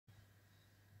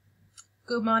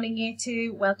Good morning, Year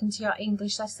 2. Welcome to your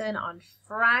English lesson on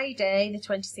Friday, the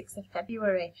 26th of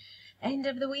February. End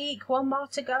of the week, one more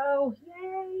to go.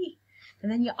 Yay! And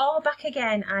then you're all back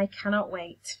again. I cannot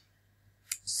wait.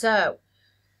 So,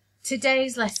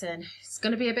 today's lesson is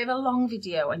going to be a bit of a long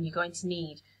video and you're going to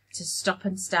need to stop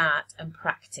and start and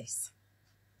practice.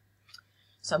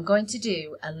 So I'm going to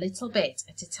do a little bit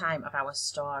at a time of our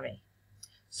story.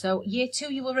 So Year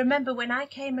 2, you will remember when I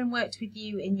came and worked with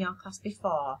you in your class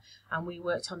before and we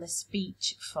worked on the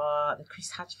speech for the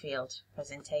Chris Hadfield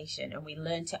presentation and we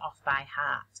learnt it off by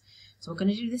heart. So we're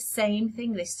going to do the same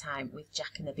thing this time with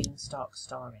Jack and the Beanstalk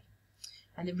story.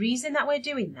 And the reason that we're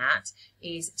doing that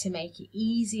is to make it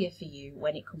easier for you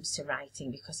when it comes to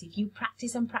writing, because if you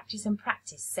practice and practice and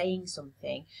practice saying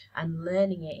something and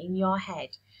learning it in your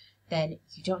head, then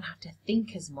you don't have to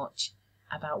think as much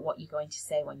about what you're going to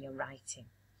say when you're writing.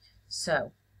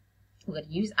 So we're going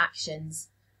to use actions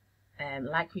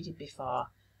like we did before,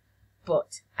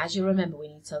 but as you remember, we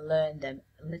need to learn them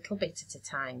a little bit at a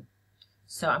time.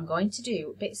 So I'm going to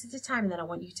do bits at a time and then I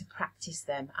want you to practice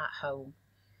them at home.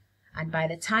 And by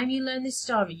the time you learn this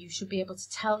story, you should be able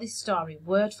to tell this story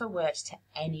word for word to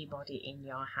anybody in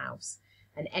your house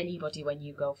and anybody when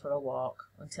you go for a walk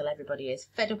until everybody is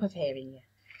fed up of hearing you.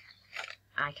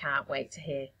 I can't wait to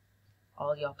hear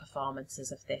all your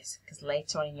performances of this, because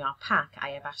later on in your pack I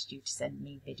have asked you to send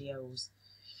me videos.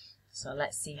 So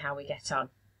let's see how we get on.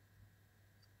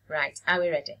 Right, are we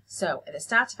ready? So at the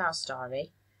start of our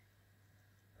story,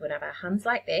 we're going to have our hands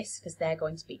like this because they're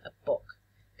going to be a book,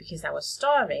 because our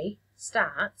story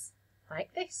starts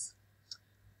like this.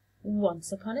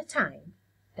 Once upon a time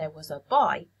there was a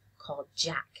boy called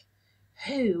Jack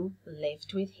who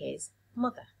lived with his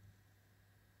mother.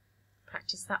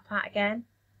 Practice that part again.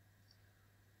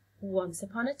 Once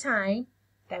upon a time,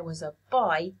 there was a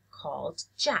boy called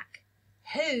Jack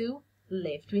who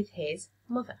lived with his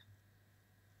mother.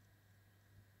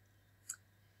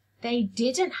 They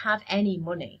didn't have any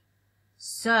money,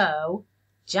 so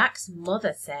Jack's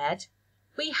mother said,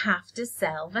 "We have to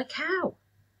sell the cow."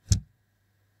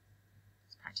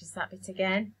 Let's practice that bit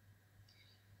again.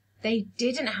 They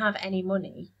didn't have any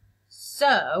money,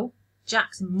 so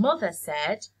Jack's mother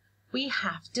said, "We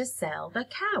have to sell the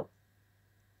cow."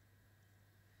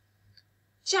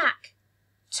 Jack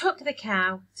took the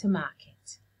cow to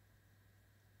market.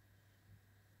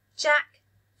 Jack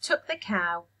took the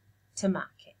cow to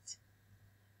market.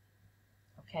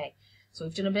 Okay, so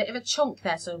we've done a bit of a chunk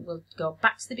there, so we'll go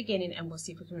back to the beginning and we'll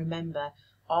see if we can remember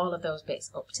all of those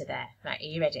bits up to there. Right, are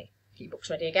you ready? Get your books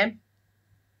ready again.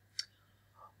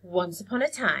 Once upon a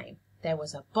time, there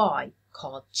was a boy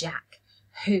called Jack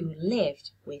who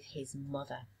lived with his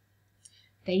mother.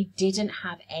 They didn't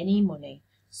have any money,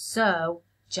 so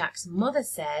Jack's mother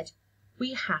said,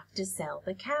 "We have to sell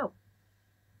the cow."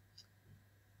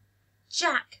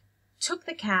 Jack took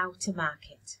the cow to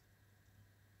market.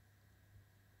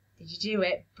 Did you do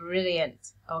it?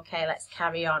 Brilliant. Okay, let's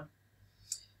carry on.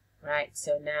 Right,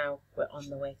 so now we're on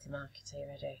the way to market. Are you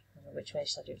ready? Which way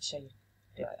shall I do it? Show you.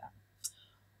 Do it like that.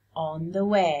 On the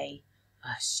way,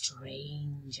 a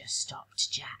stranger stopped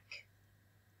Jack.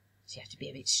 So you have to be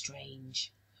a bit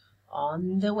strange.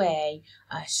 On the way,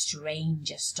 a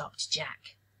stranger stopped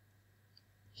Jack.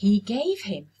 He gave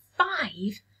him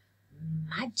 5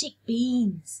 magic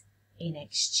beans in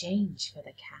exchange for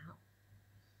the cow.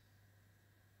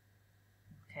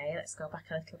 Okay, let's go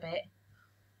back a little bit.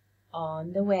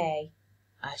 On the way,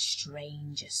 a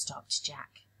stranger stopped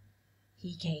Jack.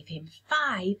 He gave him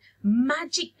 5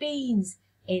 magic beans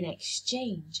in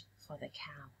exchange for the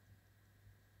cow.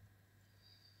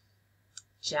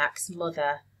 Jack's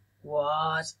mother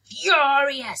was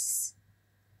furious.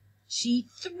 She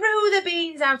threw the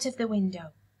beans out of the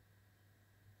window.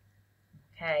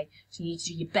 Okay, so you need to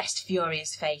do your best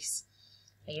furious face.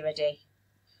 Are you ready?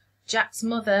 Jack's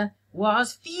mother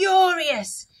was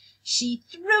furious. She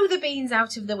threw the beans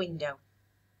out of the window.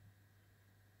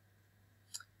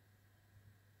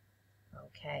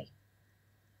 Okay,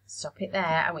 stop it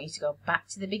there. I want you to go back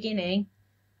to the beginning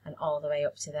and all the way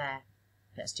up to there.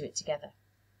 Let's do it together.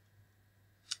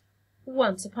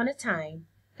 Once upon a time,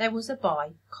 there was a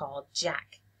boy called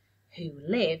Jack who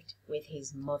lived with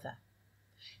his mother.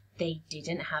 They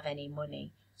didn't have any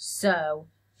money, so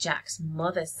Jack's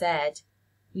mother said,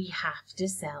 "We have to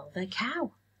sell the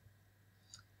cow."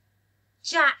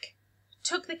 Jack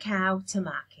took the cow to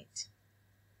market.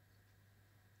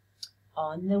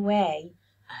 On the way,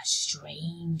 a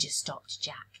stranger stopped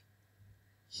Jack.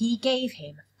 He gave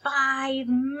him 5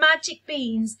 magic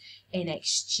beans in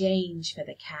exchange for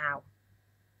the cow.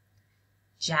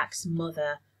 Jack's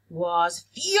mother was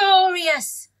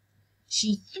furious.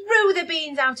 She threw the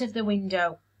beans out of the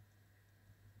window.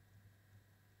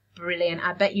 Brilliant.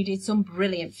 I bet you did some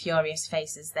brilliant furious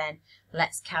faces then.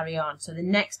 Let's carry on. So the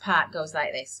next part goes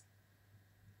like this.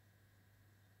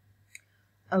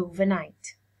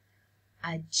 Overnight,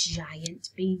 a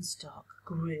giant beanstalk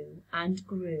grew and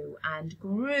grew and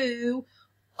grew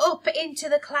up into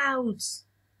the clouds.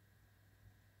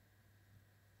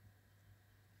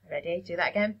 Ready? Do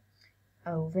that again.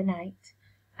 Overnight,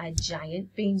 a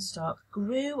giant beanstalk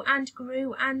grew and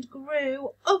grew and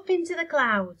grew up into the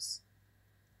clouds.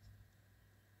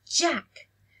 Jack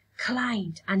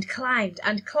climbed and climbed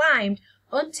and climbed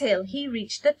until he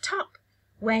reached the top,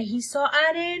 where he saw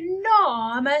an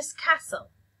enormous castle.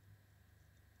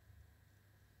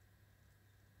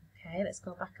 Okay, let's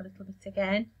go back a little bit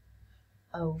again.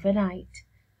 Overnight,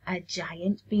 a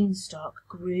giant beanstalk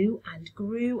grew and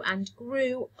grew and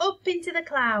grew up into the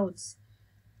clouds.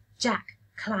 Jack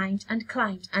climbed and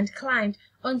climbed and climbed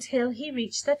until he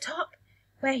reached the top,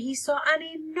 where he saw an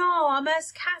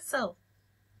enormous castle.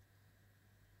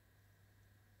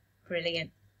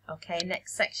 Brilliant. Okay,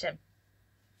 next section.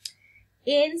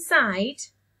 Inside,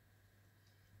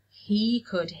 he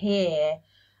could hear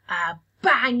a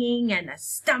banging and a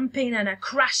stamping and a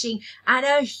crashing and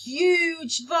a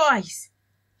huge voice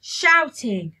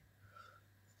shouting,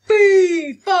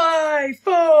 "Fee, fi,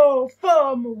 fo,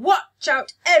 fum, watch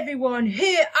out everyone,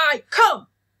 here I come!"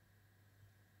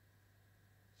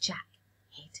 Jack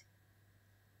hid.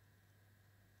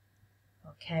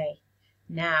 Okay,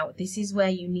 now this is where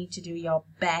you need to do your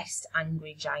best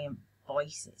Angry Giant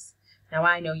voices. Now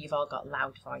I know you've all got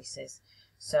loud voices,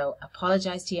 so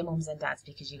apologise to your mums and dads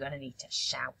because you're going to need to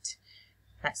shout.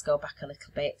 Let's go back a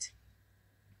little bit.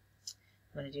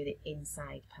 I'm going to do the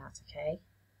inside part, okay?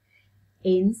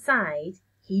 Inside,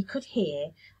 he could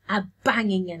hear a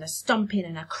banging and a stomping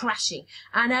and a crashing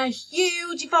and a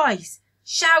huge voice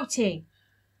shouting,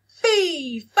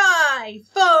 "Fee, fi,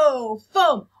 fo,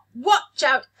 fum, watch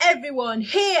out everyone,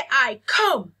 here I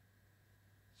come!"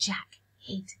 Jack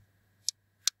hid.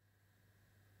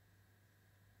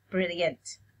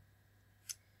 Brilliant.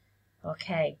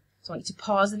 Okay, so I want you to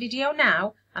pause the video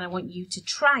now and I want you to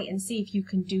try and see if you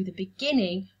can do the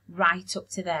beginning right up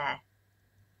to there.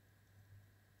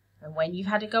 And when you've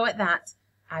had a go at that,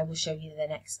 I will show you the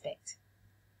next bit.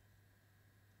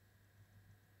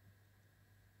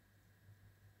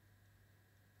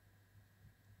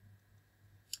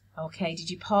 Okay, did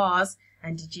you pause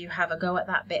and did you have a go at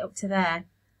that bit up to there?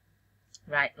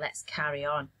 Right, let's carry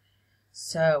on.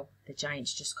 So, the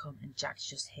giant's just come and Jack's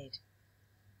just hid.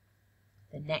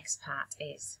 The next part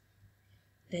is,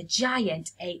 the giant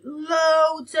ate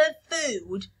loads of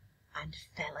food and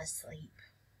fell asleep.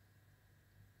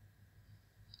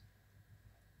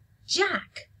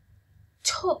 Jack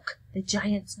took the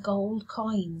giant's gold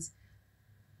coins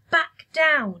back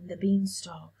down the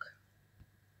beanstalk.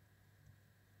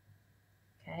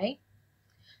 Okay,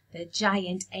 the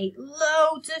giant ate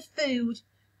loads of food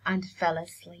and fell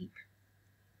asleep.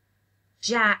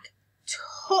 Jack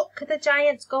took the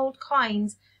giant's gold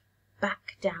coins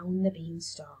back down the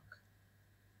beanstalk.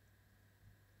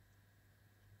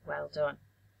 Well done.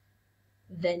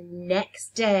 The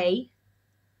next day,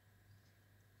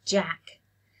 Jack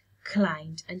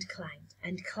climbed and climbed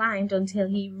and climbed until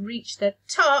he reached the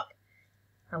top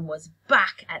and was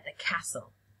back at the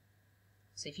castle.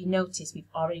 So if you notice, we've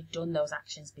already done those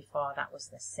actions before. That was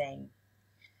the same.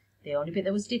 The only bit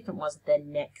that was different was the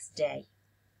next day.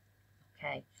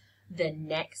 Okay. The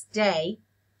next day,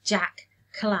 Jack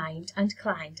climbed and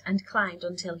climbed and climbed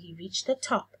until he reached the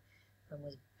top and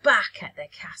was back at the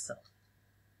castle.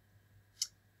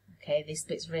 Okay, this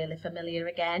bit's really familiar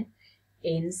again.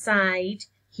 Inside,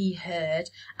 he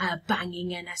heard a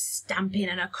banging and a stamping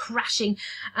and a crashing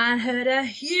and heard a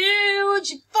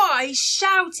huge voice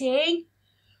shouting,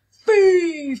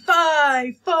 "Fee,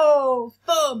 fi, fo,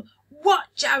 fum,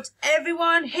 watch out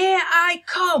everyone, here I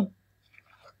come!"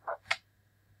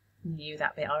 You knew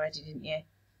that bit already, didn't you?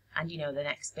 And you know the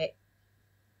next bit.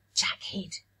 Jack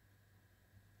hid.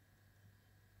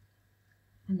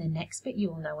 And the next bit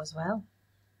you'll know as well.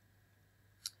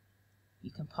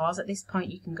 You can pause at this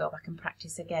point, you can go back and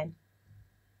practice again.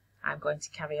 I'm going to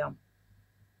carry on.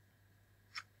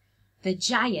 The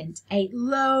giant ate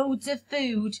loads of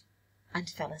food and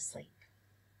fell asleep.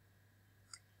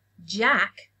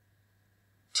 Jack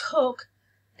took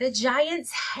the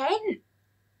giant's hen,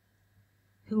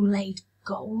 who laid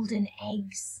golden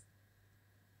eggs,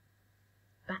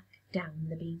 back down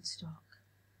the beanstalk.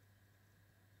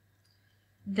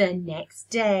 The next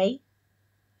day,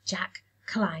 Jack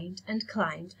climbed and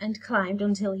climbed and climbed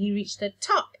until he reached the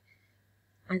top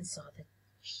and saw the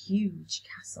huge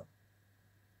castle.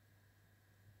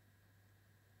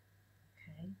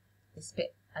 This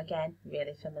bit, again,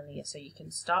 really familiar. So you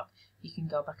can stop, you can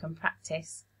go back and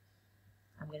practice.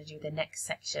 I'm going to do the next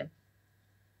section,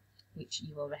 which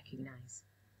you will recognise.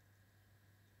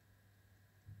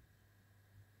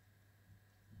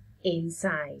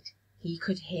 Inside, he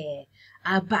could hear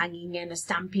a banging and a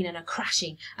stamping and a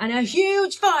crashing and a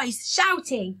huge voice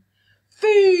shouting,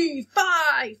 "Fee,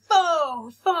 fi, fo,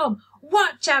 fum!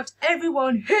 Watch out,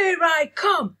 everyone, here I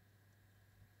come!"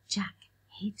 Jack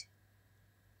hid.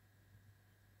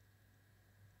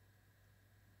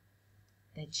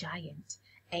 The giant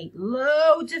ate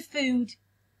loads of food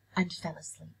and fell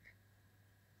asleep.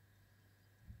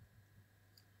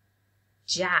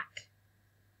 Jack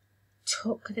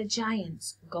took the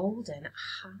giant's golden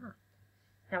harp.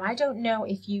 Now, I don't know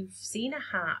if you've seen a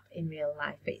harp in real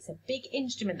life, but it's a big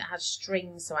instrument that has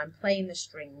strings, so I'm playing the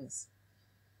strings.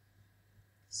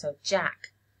 So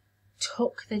Jack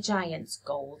took the giant's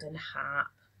golden harp.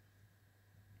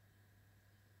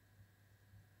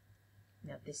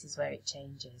 Now, this is where it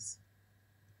changes.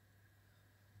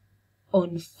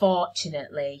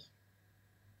 Unfortunately,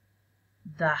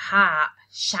 the harp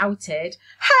shouted,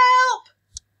 "Help!"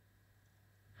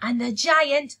 And the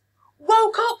giant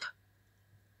woke up.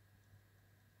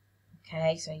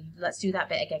 Okay, so let's do that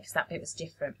bit again because that bit was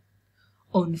different.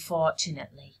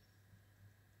 Unfortunately,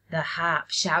 the harp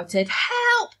shouted,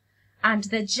 "Help!" And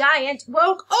the giant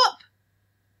woke up.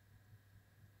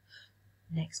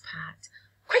 Next part.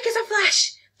 Quick as a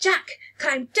flash, Jack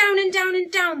climbed down and down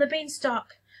and down the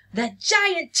beanstalk. The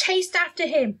giant chased after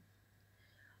him.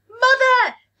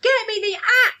 "Mother, get me the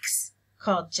axe!"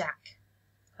 called Jack.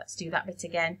 Let's do that bit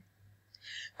again.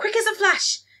 Quick as a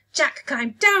flash, Jack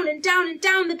climbed down and down and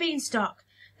down the beanstalk.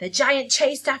 The giant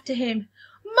chased after him.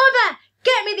 "Mother,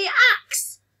 get me the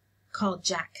axe!" called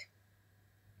Jack.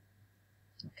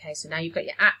 Okay, so now you've got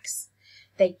your axe.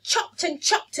 They chopped and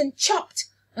chopped and chopped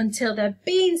until the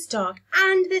beanstalk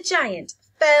and the giant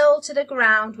fell to the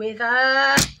ground with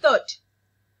a thud.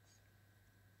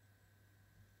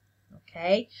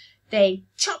 Okay, they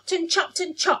chopped and chopped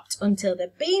and chopped until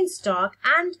the beanstalk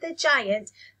and the giant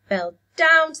fell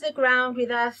down to the ground with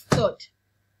a thud.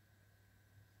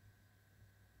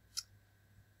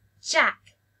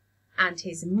 Jack and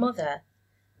his mother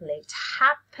lived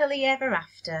happily ever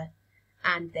after,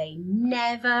 and they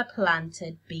never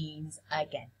planted beans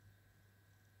again.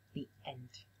 The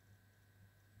end.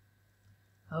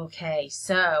 Okay,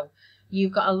 so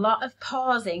you've got a lot of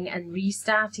pausing and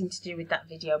restarting to do with that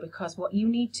video, because what you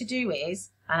need to do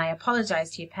is, and I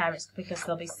apologise to your parents because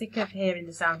they'll be sick of hearing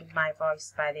the sound of my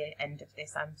voice by the end of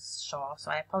this, I'm sure,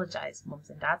 so I apologise, mums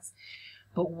and dads.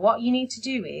 But what you need to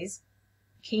do is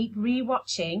keep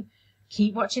rewatching,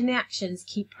 keep watching the actions,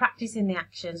 keep practising the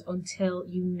actions until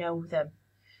you know them.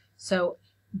 So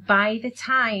by the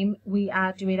time we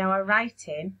are doing our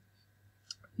writing,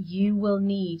 you will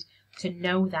need to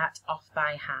know that off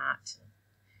by heart.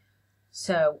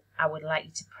 So I would like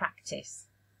you to practice.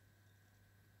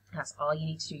 That's all you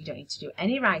need to do. You don't need to do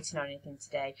any writing or anything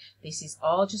today. This is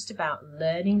all just about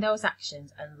learning those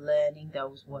actions and learning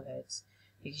those words,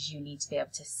 because you need to be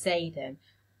able to say them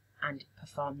and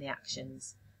perform the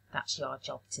actions. That's your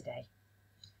job today.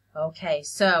 Okay,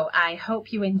 so I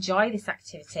hope you enjoy this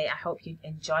activity. I hope you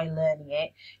enjoy learning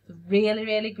it. It's a really,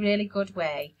 really, really good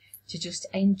way to just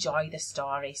enjoy the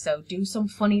story. So do some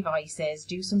funny voices,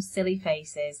 do some silly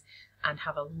faces, and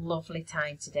have a lovely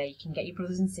time today. You can get your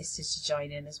brothers and sisters to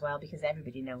join in as well, because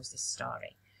everybody knows this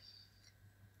story.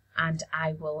 And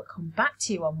I will come back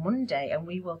to you on Monday and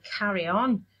we will carry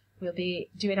on. We'll be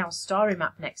doing our story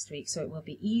map next week, so it will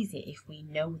be easy if we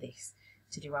know this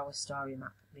to do our story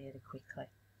map really quickly.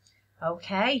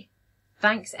 Okay,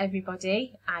 thanks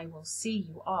everybody. I will see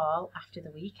you all after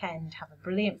the weekend. Have a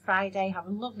brilliant Friday, have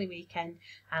a lovely weekend,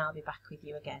 and I'll be back with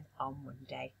you again on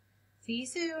Monday. See you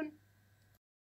soon.